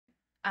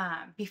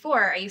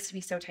Before I used to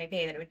be so type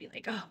A that it would be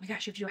like, oh my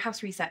gosh, you have to do a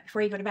house reset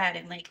before you go to bed.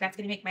 And like, that's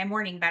going to make my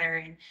morning better.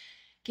 And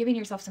giving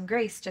yourself some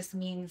grace just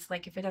means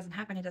like, if it doesn't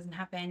happen, it doesn't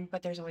happen,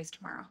 but there's always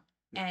tomorrow.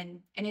 Yeah.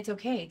 And it's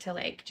okay to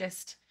like,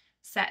 just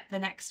set the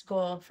next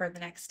goal for the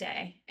next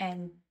day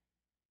and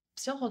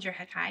still hold your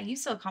head high. You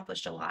still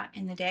accomplished a lot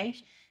in the day.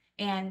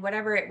 And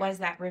whatever it was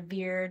that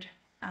revered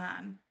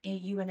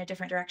you in a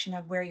different direction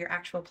of where your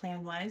actual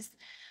plan was,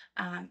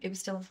 it was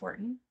still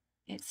important.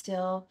 It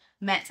still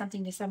meant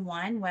something to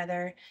someone,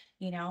 whether,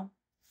 you know,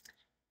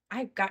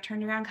 I got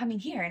turned around coming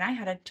here and I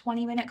had a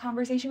 20-minute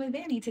conversation with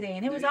Vanny today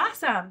and it was Yeah.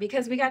 awesome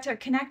because we got to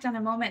connect on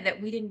a moment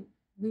that we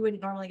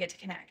wouldn't normally get to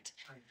connect.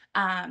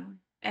 Right.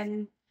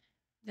 And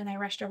then I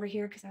rushed over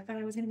here because I thought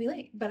I was going to be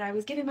late, but I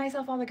was giving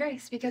myself all the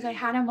grace because I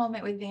had a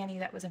moment with Vanny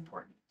that was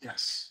important.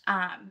 Yes.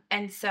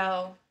 And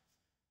so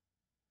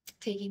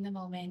taking the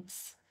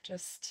moments,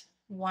 just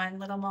one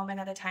little moment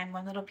at a time,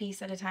 one little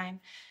piece at a time.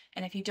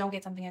 And if you don't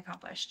get something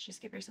accomplished,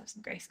 just give yourself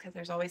some grace because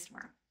there's always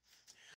tomorrow.